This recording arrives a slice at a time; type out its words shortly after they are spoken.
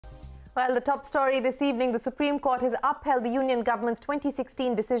Well, the top story this evening, the Supreme Court has upheld the Union government's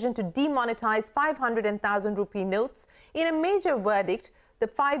 2016 decision to demonetize 500,000 rupee notes. In a major verdict, the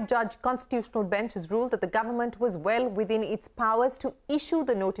five-judge constitutional bench has ruled that the government was well within its powers to issue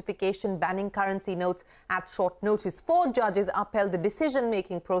the notification banning currency notes at short notice. Four judges upheld the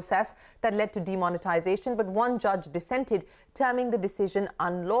decision-making process that led to demonetization, but one judge dissented, terming the decision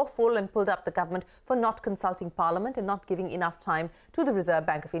unlawful, and pulled up the government for not consulting Parliament and not giving enough time to the Reserve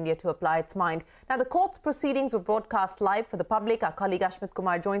Bank of India to apply its mind. Now, the court's proceedings were broadcast live for the public. Our colleague Ashmit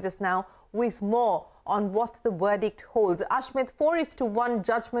Kumar joins us now with more on what the verdict holds. Ashmit, 4:1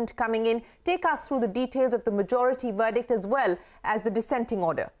 judgment coming in. Take us through the details of the majority verdict as well as the dissenting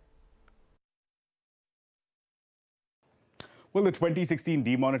order. Well, the 2016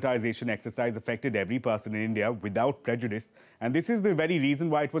 demonetization exercise affected every person in India without prejudice, and this is the very reason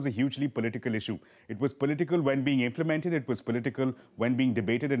why it was a hugely political issue. It was political when being implemented, it was political when being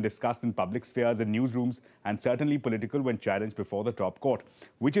debated and discussed in public spheres and newsrooms, and certainly political when challenged before the top court.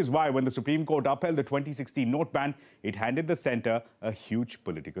 Which is why when the Supreme Court upheld the 2016 note ban, it handed the centre a huge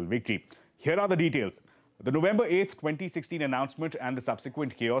political victory. Here are the details. The November 8th, 2016 announcement and the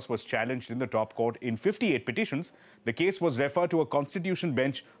subsequent chaos was challenged in the top court in 58 petitions. The case was referred to a constitution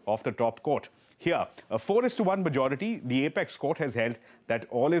bench of the top court. Here, a 4:1 majority, the apex court has held that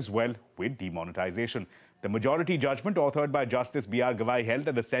all is well with demonetization. The majority judgment, authored by Justice B.R. Gavai, held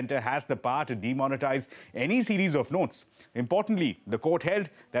that the centre has the power to demonetize any series of notes. Importantly, the court held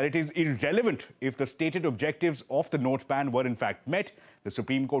that it is irrelevant if the stated objectives of the note ban were in fact met. The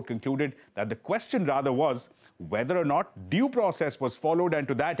Supreme Court concluded that the question rather was whether or not due process was followed, and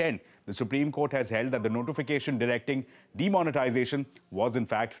to that end, the Supreme Court has held that the notification directing demonetization was in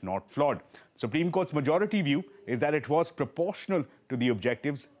fact not flawed. Supreme Court's majority view is that it was proportional to the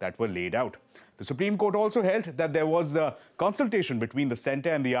objectives that were laid out. The Supreme Court also held that there was a consultation between the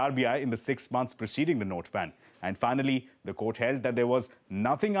centre and the RBI in the 6 months preceding the note ban. And finally, the court held that there was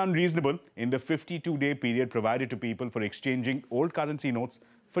nothing unreasonable in the 52-day period provided to people for exchanging old currency notes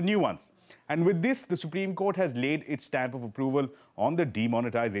for new ones. And with this, the Supreme Court has laid its stamp of approval on the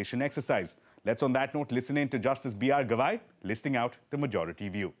demonetization exercise. Let's on that note listen in to Justice B.R. Gavai listing out the majority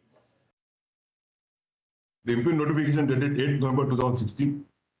view. The impute notification dated 8 November 2016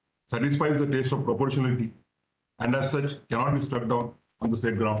 satisfies the test of proportionality and as such cannot be struck down on the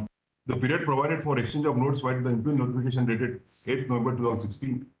said ground. The period provided for exchange of notes while the impute notification dated 8 November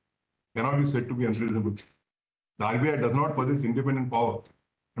 2016 cannot be said to be unreasonable. The RBI does not possess independent power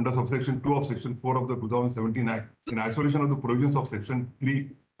under subsection 2 of section 4 of the 2017 Act in isolation of the provisions of section 3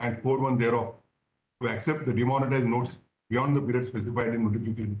 and 4(1) thereof to accept the demonetized notes beyond the period specified in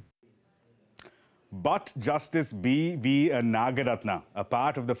notification. But Justice B.V. Nagaratna, a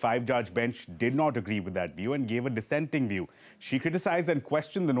part of the five-judge bench, did not agree with that view and gave a dissenting view. She criticized and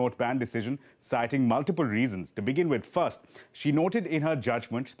questioned the note ban decision, citing multiple reasons. To begin with, first, she noted in her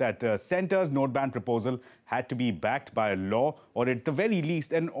judgment that Centre's note ban proposal had to be backed by a law or at the very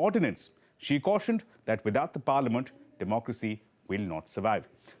least an ordinance. She cautioned that without the Parliament, democracy will not survive.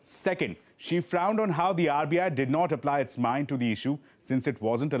 Second, she frowned on how the RBI did not apply its mind to the issue since it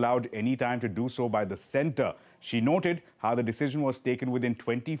wasn't allowed any time to do so by the centre. She noted how the decision was taken within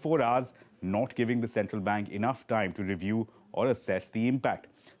 24 hours, not giving the central bank enough time to review or assess the impact.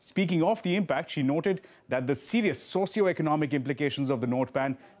 Speaking of the impact, she noted that the serious socio-economic implications of the note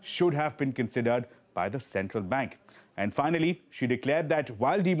ban should have been considered by the central bank. And finally, she declared that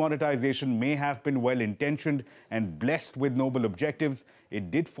while demonetization may have been well-intentioned and blessed with noble objectives,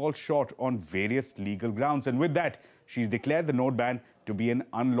 it did fall short on various legal grounds. And with that, she's declared the note ban to be an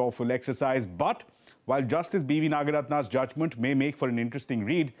unlawful exercise. But while Justice B.V. Nagaratna's judgment may make for an interesting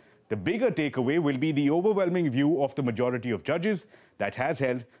read, the bigger takeaway will be the overwhelming view of the majority of judges that has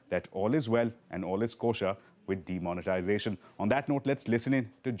held that all is well and all is kosher with demonetization. On that note, let's listen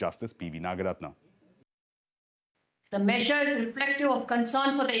in to Justice B.V. Nagaratna. The measure is reflective of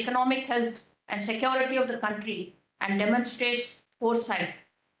concern for the economic health and security of the country and demonstrates foresight.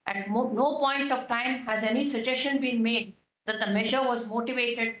 At no point of time has any suggestion been made that the measure was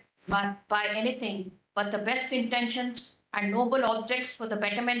motivated by anything but the best intentions and noble objects for the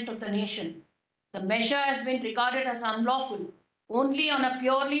betterment of the nation. The measure has been regarded as unlawful only on a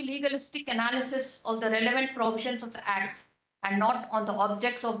purely legalistic analysis of the relevant provisions of the Act and not on the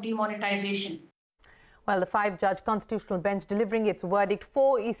objects of demonetization. Well, the five-judge constitutional bench delivering its verdict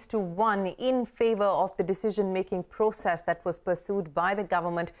 4:1 in favour of the decision-making process that was pursued by the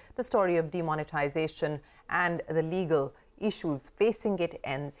government, the story of demonetization and the legal issues facing it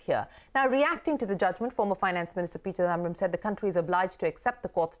ends here. Now, reacting to the judgment, former Finance Minister P. Chidambaram said the country is obliged to accept the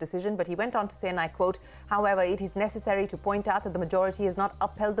court's decision, but he went on to say, and I quote, however, it is necessary to point out that the majority has not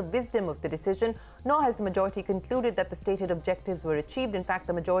upheld the wisdom of the decision, nor has the majority concluded that the stated objectives were achieved. In fact,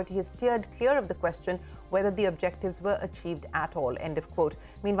 the majority has steered clear of the question whether the objectives were achieved at all. End of quote.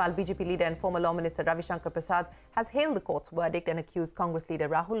 Meanwhile, BJP leader and former Law Minister Ravi Shankar Prasad has hailed the court's verdict and accused Congress leader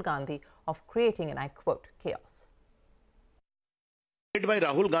Rahul Gandhi of creating, and I quote, chaos. भाई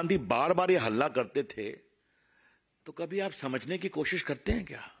राहुल गांधी बार बार ये हल्ला करते थे, तो कभी आप समझने की कोशिश करते हैं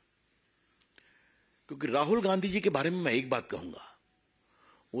क्या? क्योंकि राहुल गांधी जी के बारे में मैं एक बात कहूंगा,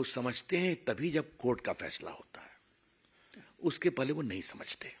 वो समझते हैं तभी जब कोर्ट का फैसला होता है, उसके पहले वो नहीं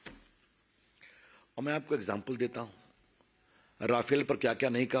समझते। और मैं आपको एग्जांपल देता हूं, राफेल पर क्या क्या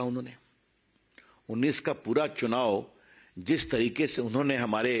नहीं कहा उन्होंने। 19 का पूरा चुनाव जिस तरीके से उन्होंने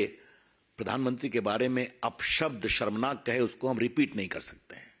हमारे प्रधानमंत्री के बारे में अपशब्द शर्मनाक कहे, उसको हम रिपीट नहीं कर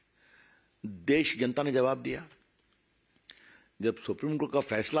सकते हैं। देश जनता ने जवाब दिया। जब सुप्रीम कोर्ट का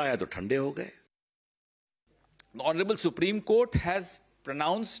फैसला आया तो ठंडे हो गए। The Honorable Supreme Court has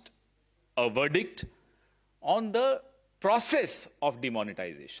pronounced a verdict on the process of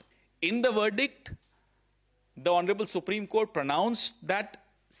demonetization. In the verdict, the Honorable Supreme Court pronounced that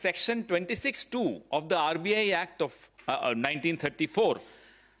Section 26(2) of the RBI Act of 1934,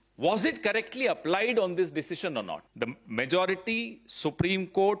 was it correctly applied on this decision or not? The majority Supreme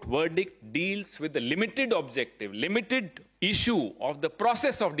Court verdict deals with the limited objective, limited issue of the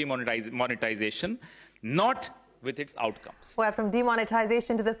process of demonetization, not with its outcomes. Well, from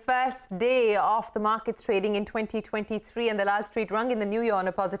demonetization to the first day of the markets trading in 2023, and the Lal Street rung in the new year on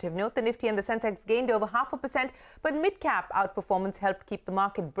a positive note. The Nifty and the Sensex gained over 0.5%, but mid-cap outperformance helped keep the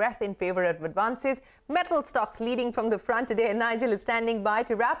market breath in favor of advances. Metal stocks leading from the front today, and Nigel is standing by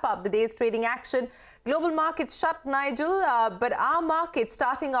to wrap up the day's trading action. Global markets shut, Nigel, but our market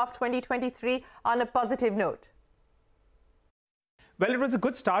starting off 2023 on a positive note. Well, it was a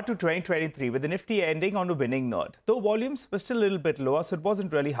good start to 2023 with the Nifty ending on a winning note. Though volumes were still a little bit lower, so it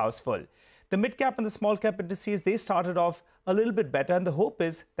wasn't really houseful. The mid-cap and the small-cap indices, they started off a little bit better, and the hope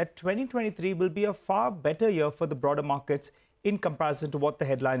is that 2023 will be a far better year for the broader markets in comparison to what the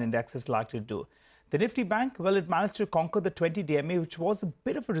headline index is likely to do. The Nifty Bank, well, it managed to conquer the 20 DMA, which was a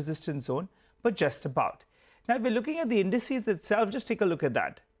bit of a resistance zone, but just about. Now, if we're looking at the indices itself, just take a look at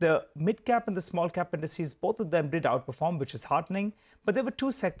that. The mid-cap and the small-cap indices, both of them did outperform, which is heartening. But there were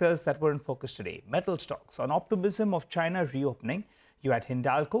two sectors that were in focus today. Metal stocks. On optimism of China reopening, you had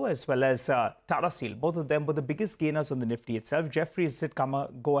Hindalco as well as Tata Steel. Both of them were the biggest gainers on the Nifty itself. Jefferies did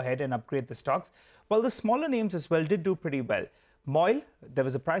go ahead and upgrade the stocks, while the smaller names as well did do pretty well. Moil, there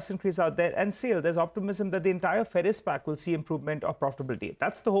was a price increase out there, and SAIL, there's optimism that the entire Ferris pack will see improvement of profitability.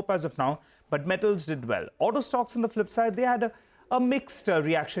 That's the hope as of now, but metals did well. Auto stocks on the flip side, they had a mixed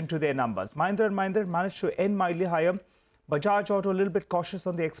reaction to their numbers. Mahindra & Mahindra managed to end mildly higher. Bajaj Auto a little bit cautious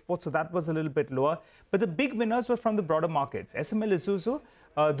on the exports, so that was a little bit lower. But the big winners were from the broader markets. SML Isuzu,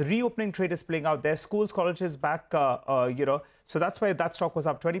 the reopening trade is playing out there. Schools, colleges back, so that's why that stock was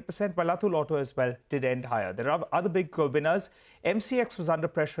up 20%, while Atul Auto as well did end higher. There are other big winners. MCX was under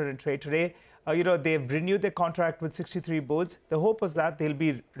pressure in trade today. They've renewed their contract with 63 boards. The hope was that they'll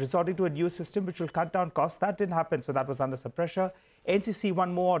be resorting to a new system which will cut down costs. That didn't happen, so that was under some pressure. NCC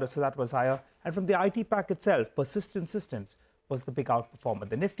won more orders, so that was higher. And from the IT pack itself, Persistent Systems was the big outperformer.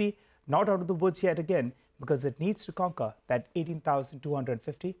 The Nifty not out of the woods yet again, because it needs to conquer that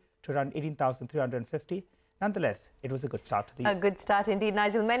 18,250 to around 18,350. Nonetheless, it was a good start to the year. A good start indeed,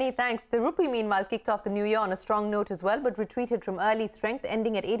 Nigel. Many thanks. The rupee, meanwhile, kicked off the new year on a strong note as well, but retreated from early strength,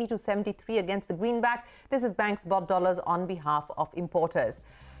 ending at 82.73 against the greenback. This is banks bought dollars on behalf of importers.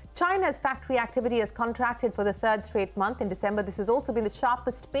 China's factory activity has contracted for the third straight month. In December, this has also been the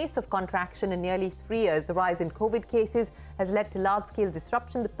sharpest pace of contraction in nearly 3 years. The rise in COVID cases has led to large-scale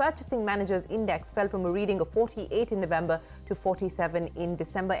disruption. The Purchasing Managers Index fell from a reading of 48 in November to 47 in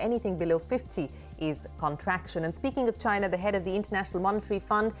December. Anything below 50 is contraction. And speaking of China, the head of the International Monetary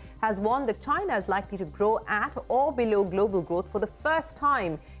Fund has warned that China is likely to grow at or below global growth for the first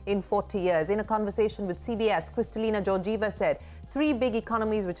time in 40 years. In a conversation with CBS, Kristalina Georgieva said, 3 big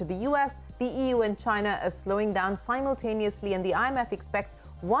economies, which are the US, the EU and China, are slowing down simultaneously, and the IMF expects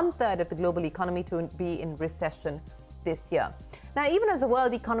 1/3 of the global economy to be in recession this year. Now, even as the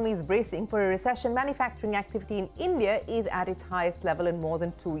world economy is bracing for a recession, manufacturing activity in India is at its highest level in more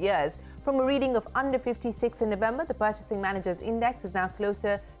than 2 years. From a reading of under 56 in November, the Purchasing Managers Index is now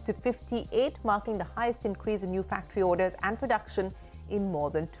closer to 58, marking the highest increase in new factory orders and production in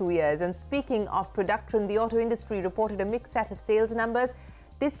more than 2 years. And speaking of production, the auto industry reported a mixed set of sales numbers.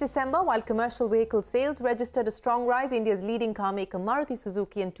 This December, while commercial vehicle sales registered a strong rise, India's leading car maker Maruti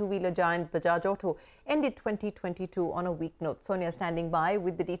Suzuki and two-wheeler giant Bajaj Auto ended 2022 on a weak note. Sonia standing by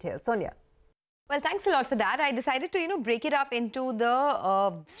with the details. Sonia. Well, thanks a lot for that. I decided to, break it up into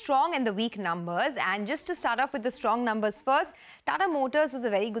the strong and the weak numbers. And just to start off with the strong numbers first, Tata Motors was a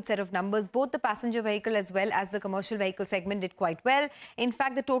very good set of numbers. Both the passenger vehicle as well as the commercial vehicle segment did quite well. In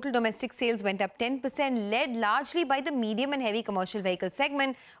fact, the total domestic sales went up 10%, led largely by the medium and heavy commercial vehicle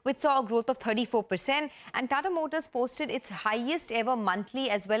segment, which saw a growth of 34%. And Tata Motors posted its highest ever monthly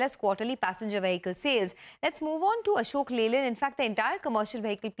as well as quarterly passenger vehicle sales. Let's move on to Ashok Leyland. In fact, the entire commercial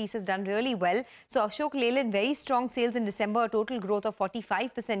vehicle piece has done really well. So Ashok Leyland, very strong sales in December, a total growth of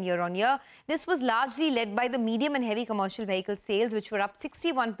 45% year-on-year. This was largely led by the medium and heavy commercial vehicle sales, which were up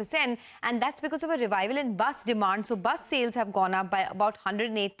 61%. And that's because of a revival in bus demand. So bus sales have gone up by about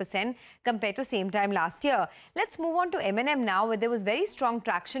 108% compared to same time last year. Let's move on to M&M now, where there was very strong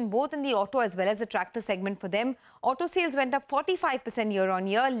traction both in the auto as well as the tractor segment for them. Auto sales went up 45%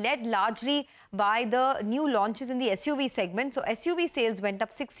 year-on-year, led largely by the new launches in the SUV segment. So SUV sales went up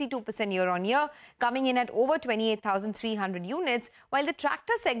 62% year-on-year, coming in at over 28,300 units, while the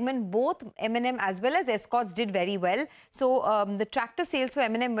tractor segment, both M&M as well as Escorts did very well. So the tractor sales for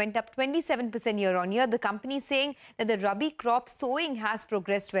M&M went up 27% year-on-year. The company saying that the Rabi crop sowing has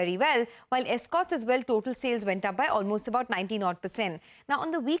progressed very well, while Escorts as well, total sales went up by almost about 19%. Now,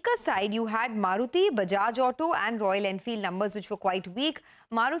 on the weaker side, you had Maruti, Bajaj Auto and Royal Enfield numbers, which were quite weak.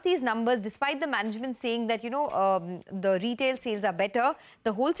 Maruti's numbers, despite the management saying that, the retail sales are better,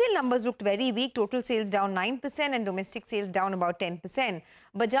 the wholesale numbers looked very weak. Total sales down 9% and domestic sales down about 10%.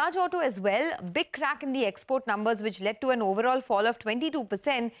 Bajaj Auto as well, big crack in the export numbers, which led to an overall fall of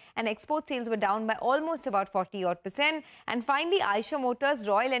 22%, and export sales were down by almost about 40-odd%. And finally, Eicher Motors,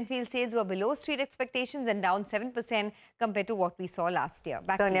 Royal Enfield sales were below street expectations and down 7% compared to what we saw last year.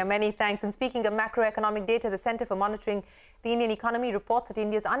 Back Sonia, many thanks. And speaking of macroeconomic data, the Centre for Monitoring the Indian Economy reports that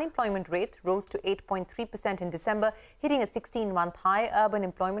India's unemployment rate rose to 8.3% in December, hitting a 16-month high. Urban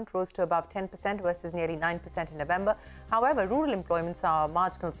employment rose to above 10% versus nearly 9% in November. However, rural employment saw a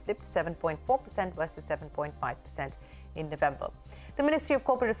marginal slip to 7.4% versus 7.5% in November. The Ministry of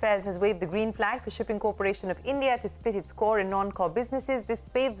Corporate Affairs has waved the green flag for Shipping Corporation of India to split its core and non-core businesses. This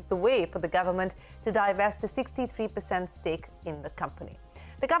paves the way for the government to divest a 63% stake in the company.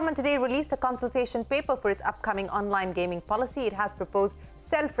 The government today released a consultation paper for its upcoming online gaming policy. It has proposed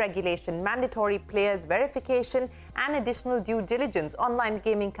self-regulation, mandatory players verification and additional due diligence. Online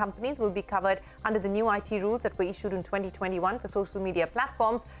gaming companies will be covered under the new IT rules that were issued in 2021 for social media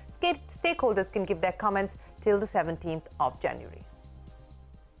platforms. Stakeholders can give their comments till the 17th of January.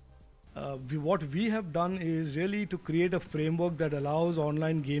 What we have done is really to create a framework that allows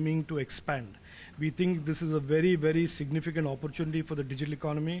online gaming to expand. We think this is a very, very significant opportunity for the digital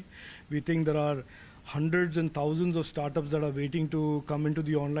economy. We think there are hundreds and thousands of startups that are waiting to come into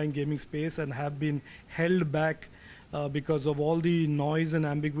the online gaming space and have been held back because of all the noise and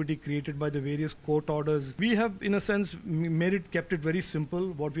ambiguity created by the various court orders. We have, in a sense, kept it very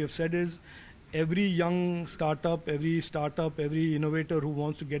simple. What we have said is, every young startup, every innovator who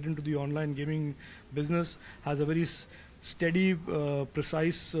wants to get into the online gaming business has a very steady,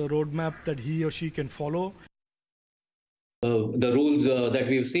 precise roadmap that he or she can follow. The rules that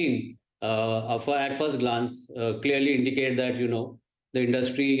we've seen at first glance clearly indicate that, the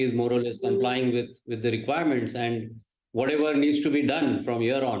industry is more or less complying with the requirements, and whatever needs to be done from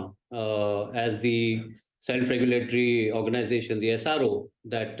here on as the self-regulatory organization, the SRO,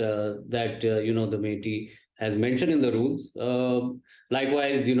 that the MeitY has mentioned in the rules.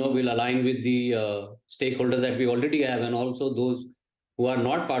 Likewise, will align with the stakeholders that we already have, and also those who are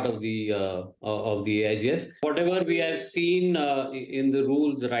not part of the AIGF. Whatever we have seen in the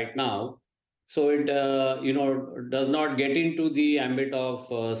rules right now, so it does not get into the ambit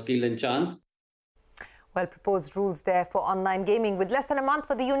of skill and chance. Well, proposed rules there for online gaming. With less than a month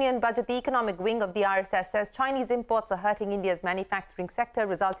for the union budget, the economic wing of the RSS says Chinese imports are hurting India's manufacturing sector,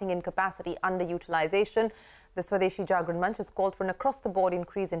 resulting in capacity underutilization. The Swadeshi Jagran Manch has called for an across-the-board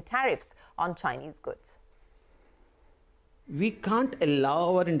increase in tariffs on Chinese goods. We can't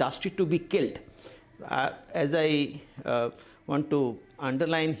allow our industry to be killed. As I want to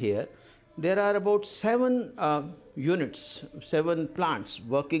underline here, there are about 7 units, 7 plants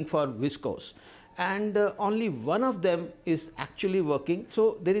working for viscose. And only one of them is actually working.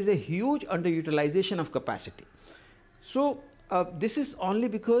 So there is a huge underutilization of capacity. So this is only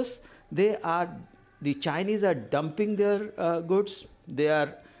because the Chinese are dumping their goods. They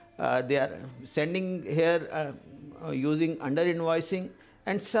are sending here using under invoicing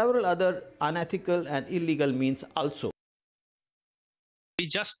and several other unethical and illegal means also. We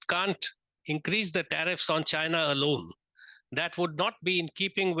just can't increase the tariffs on China alone. That would not be in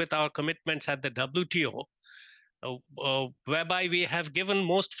keeping with our commitments at the WTO, whereby we have given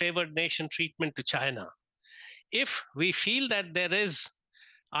most favored nation treatment to China. If we feel that there is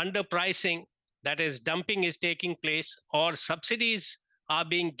underpricing, that is, dumping is taking place, or subsidies are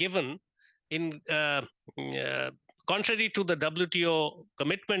being given in contrary to the WTO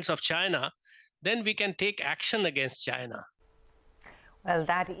commitments of China, then we can take action against China. Well,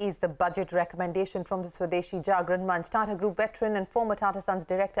 that is the budget recommendation from the Swadeshi Jagran Manch. Tata Group veteran and former Tata Sons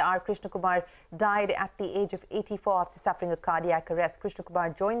director R. Krishna Kumar died at the age of 84 after suffering a cardiac arrest. Krishna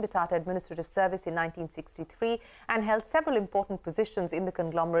Kumar joined the Tata Administrative Service in 1963 and held several important positions in the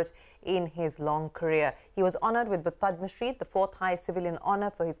conglomerate in his long career. He was honoured with the Padma Shri, the fourth highest civilian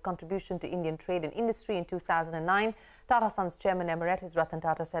honour, for his contribution to Indian trade and industry in 2009. Tata Sons Chairman Emeritus Ratan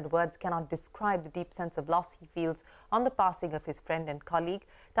Tata said words cannot describe the deep sense of loss he feels on the passing of his friend and colleague.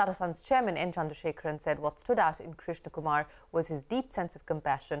 Tata Sons Chairman N. Chandrasekharan said what stood out in Krishna Kumar was his deep sense of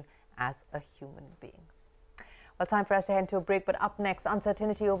compassion as a human being. Well, time for us to head to a break, but up next,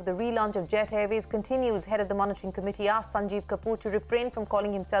 uncertainty over the relaunch of Jet Airways continues. Head of the Monitoring Committee asked Sanjeev Kapoor to refrain from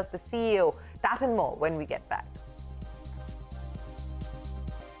calling himself the CEO. That and more when we get back.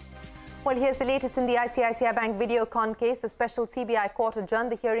 Well, here's the latest in the ICICI Bank Videocon case. The special CBI court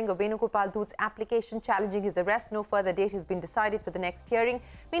adjourned the hearing of Venugopal Doot's application challenging his arrest. No further date has been decided for the next hearing.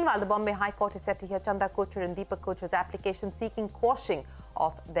 Meanwhile, the Bombay High Court is set to hear Chanda Kochhar and Deepak Kochhar's application seeking quashing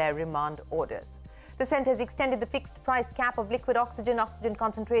of their remand orders. The centre has extended the fixed price cap of liquid oxygen, oxygen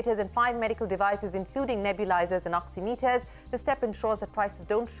concentrators and 5 medical devices, including nebulizers and oximeters. The step ensures that prices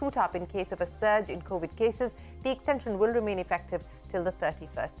don't shoot up in case of a surge in COVID cases. The extension will remain effective till the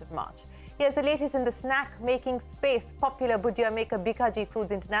 31st of March. Here's the latest in the snack-making space. Popular bhujia maker Bikaji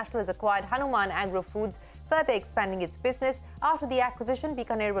Foods International has acquired Hanuman Agro Foods, further expanding its business. After the acquisition,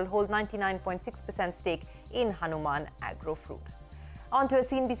 Bikaner will hold 99.6% stake in Hanuman Agro Food. On to a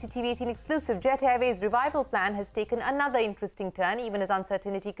CNBC-TV18 exclusive. Jet Airways' revival plan has taken another interesting turn, even as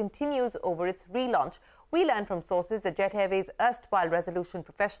uncertainty continues over its relaunch. We learn from sources that Jet Airways' erstwhile resolution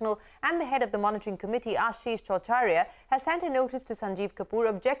professional and the head of the monitoring committee, Ashish Chowcharia, has sent a notice to Sanjeev Kapoor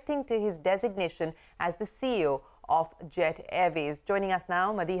objecting to his designation as the CEO of Jet Airways. Joining us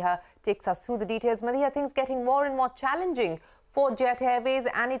now, Madiha takes us through the details. Madiha, things getting more and more challenging for Jet Airways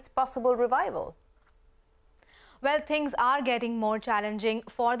and its possible revival. Well, things are getting more challenging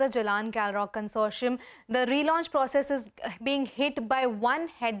for the Jalan Calroc consortium. The relaunch process is being hit by one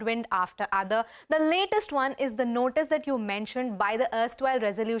headwind after other. The latest one is the notice that you mentioned by the erstwhile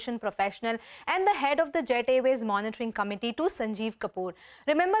resolution professional and the head of the Jet Airways Monitoring Committee to Sanjeev Kapoor.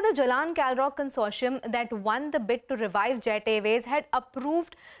 Remember, the Jalan Calroc consortium that won the bid to revive Jet Airways had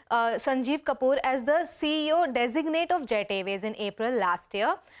approved Sanjeev Kapoor as the CEO designate of Jet Airways in April last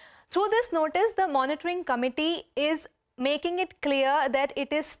year. Through this notice, the monitoring committee is making it clear that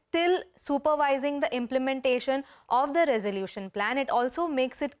it is still supervising the implementation of the resolution plan. It also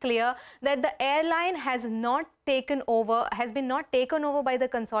makes it clear that the airline has been not taken over by the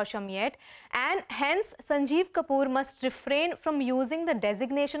consortium yet, and hence Sanjeev Kapoor must refrain from using the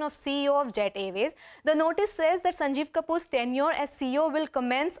designation of CEO of Jet Airways. The notice says that Sanjeev Kapoor's tenure as CEO will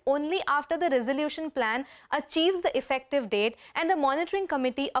commence only after the resolution plan achieves the effective date and the monitoring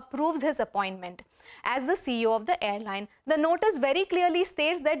committee approves his appointment as the CEO of the airline. The notice very clearly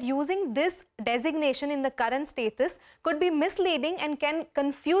states that using this designation in the current status could be misleading and can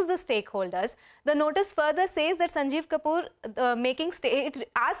confuse the stakeholders. The notice further says that Sanjeev Kapoor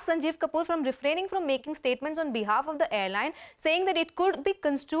asks Sanjeev Kapoor from refraining from making statements on behalf of the airline, saying that it could be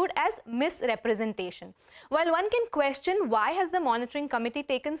construed as misrepresentation. While one can question why has the monitoring committee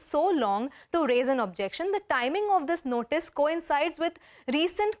taken so long to raise an objection, the timing of this notice coincides with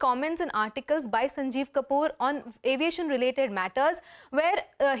recent comments and articles by Sanjeev Kapoor on aviation-related matters, where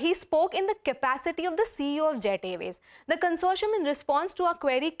he spoke in the capacity of the CEO of Jet Airways. The consortium, in response to our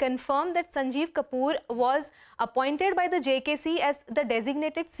query, confirmed that Sanjeev Kapoor was appointed by the JKC as the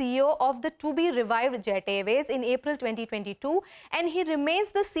designated CEO of the to-be-revived Jet Airways in April 2022, and he remains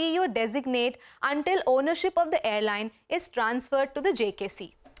the CEO designate until ownership of the airline is transferred to the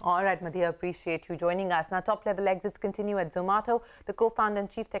JKC. All right, Madhya, appreciate you joining us. Now, top-level exits continue at Zomato. The co-founder and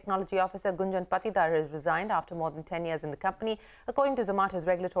chief technology officer, Gunjan Patidar, has resigned after more than 10 years in the company. According to Zomato's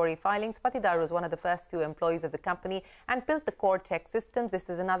regulatory filings, Patidar was one of the first few employees of the company and built the core tech systems.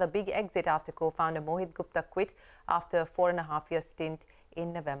 This is another big exit after co-founder Mohit Gupta quit after a 4.5-year stint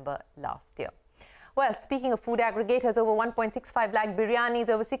in November last year. Well, speaking of food aggregators, over 1.65 lakh biryanis,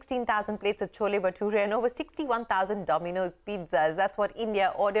 over 16,000 plates of chole bhature and over 61,000 Domino's pizzas. That's what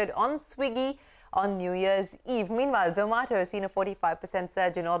India ordered on Swiggy on New Year's Eve. Meanwhile, Zomato has seen a 45%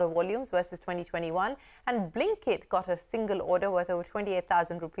 surge in order volumes versus 2021, and Blinkit got a single order worth over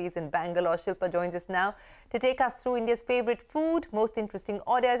 28,000 rupees in Bangalore. Shilpa joins us now to take us through India's favourite food, most interesting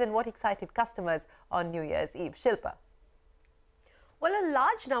orders and what excited customers on New Year's Eve. Shilpa. Well, a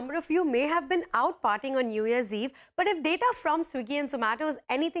large number of you may have been out partying on New Year's Eve, but if data from Swiggy and Zomato is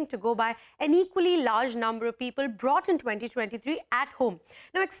anything to go by, an equally large number of people brought in 2023 at home.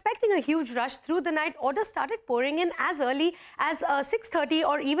 Now, expecting a huge rush through the night, orders started pouring in as early as 6:30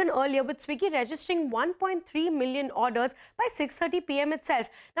 or even earlier, with Swiggy registering 1.3 million orders by 6:30 p.m. itself.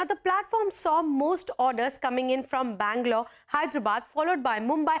 Now, the platform saw most orders coming in from Bangalore, Hyderabad, followed by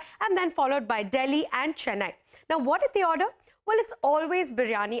Mumbai, and then followed by Delhi and Chennai. Now, what did they order? Well, it's always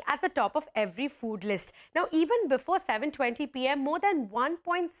biryani at the top of every food list. Now, even before 7:20 p.m., more than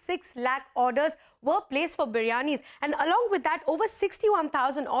 1.6 lakh orders were placed for biryanis. And along with that, over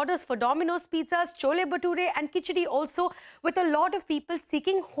 61,000 orders for Domino's pizzas, chole bhature and khichdi also, with a lot of people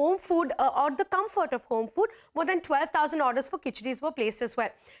seeking home food or the comfort of home food. More than 12,000 orders for khichdi's were placed as well.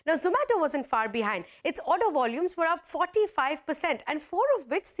 Now, Zomato wasn't far behind. Its order volumes were up 45%, and 4 of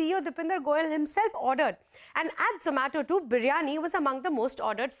which CEO Deepinder Goyal himself ordered. And at Zomato too, biryani was among the most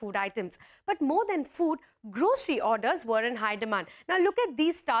ordered food items. But more than food, grocery orders were in high demand. Now look at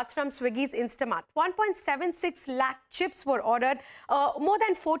these stats from Swiggy's Instamart. 1.76 lakh chips were ordered, more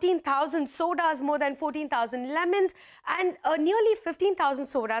than 14,000 sodas, more than 14,000 lemons, and nearly 15,000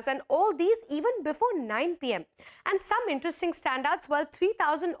 sodas, and all these even before 9 p.m. And some interesting standouts, well,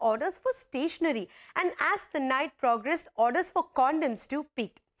 3,000 orders for stationery. And as the night progressed, orders for condoms too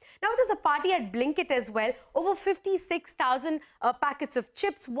peaked. Now, it was a party at Blinkit as well. Over 56,000 packets of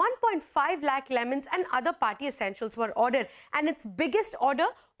chips, 1.5 lakh lemons and other party essentials were ordered. And its biggest order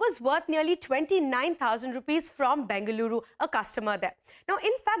was worth nearly 29,000 rupees from Bengaluru, a customer there. Now,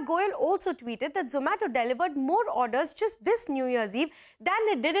 in fact, Goyal also tweeted that Zomato delivered more orders just this New Year's Eve than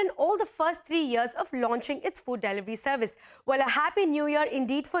it did in all the first 3 years of launching its food delivery service. Well, a happy New Year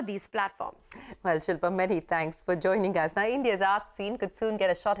indeed for these platforms. Well, Shilpa, many thanks for joining us. Now, India's art scene could soon get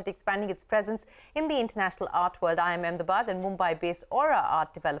a shot at expanding its presence in the international art world. IIM Ahmedabad and Mumbai-based Aura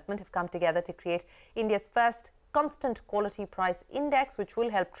Art Development have come together to create India's first constant quality price index, which will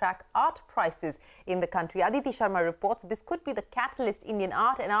help track art prices in the country. Aditi Sharma reports this could be the catalyst Indian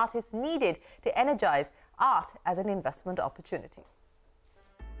art and artists needed to energize art as an investment opportunity.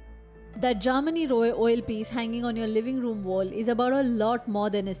 That Germany Roy oil piece hanging on your living room wall is about a lot more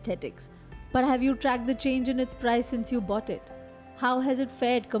than aesthetics. But have you tracked the change in its price since you bought it? How has it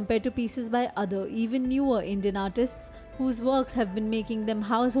fared compared to pieces by other, even newer Indian artists whose works have been making them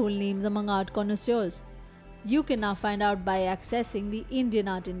household names among art connoisseurs? You can now find out by accessing the Indian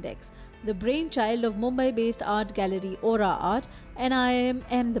Art Index, the brainchild of Mumbai-based art gallery Aura Art and IIM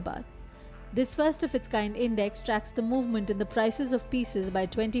Ahmedabad. This first-of-its-kind index tracks the movement in the prices of pieces by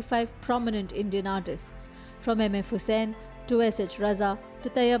 25 prominent Indian artists, from M.F. Hussain to S.H. Raza to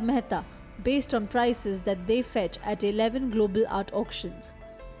Tayyab Mehta, based on prices that they fetch at 11 global art auctions.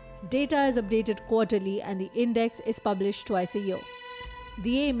 Data is updated quarterly and the index is published twice a year.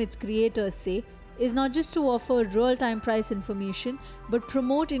 The aim, its creators say, is not just to offer real-time price information, but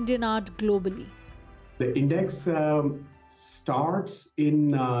promote Indian art globally. The index starts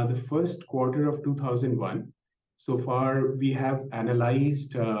in the first quarter of 2001. So far, we have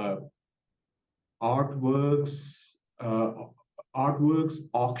analyzed artworks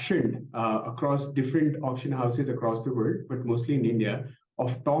auctioned across different auction houses across the world, but mostly in India,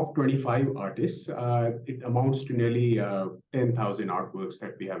 of top 25 artists. It amounts to nearly 10,000 artworks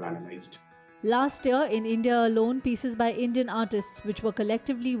that we have analyzed. Last year, in India alone, pieces by Indian artists which were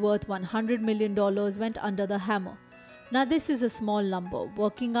collectively worth $100 million went under the hammer. Now this is a small number,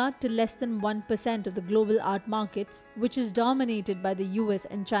 working out to less than 1% of the global art market, which is dominated by the US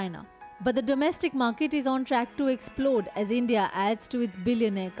and China. But the domestic market is on track to explode as India adds to its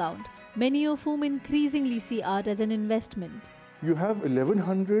billionaire count, many of whom increasingly see art as an investment. You have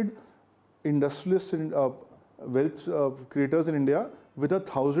 1,100 industrialists and wealth creators in India with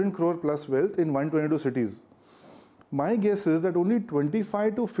 1,000 crore plus wealth in 122 cities. My guess is that only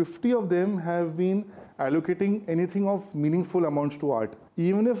 25 to 50 of them have been allocating anything of meaningful amounts to art.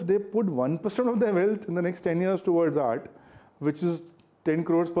 Even if they put 1% of their wealth in the next 10 years towards art, which is 10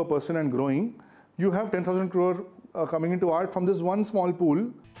 crores per person and growing, you have 10,000 crore coming into art from this one small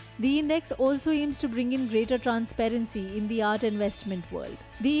pool. The index also aims to bring in greater transparency in the art investment world.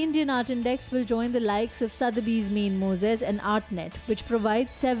 The Indian Art Index will join the likes of Sotheby's, Main Moses and ArtNet, which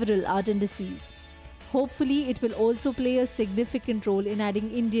provide several art indices. Hopefully, it will also play a significant role in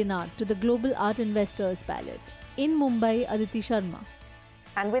adding Indian art to the global art investors' palette. In Mumbai, Aditi Sharma.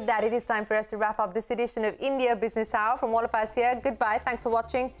 And with that, it is time for us to wrap up this edition of India Business Hour. From all of us here, goodbye. Thanks for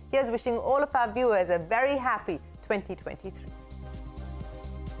watching. Here's wishing all of our viewers a very happy 2023.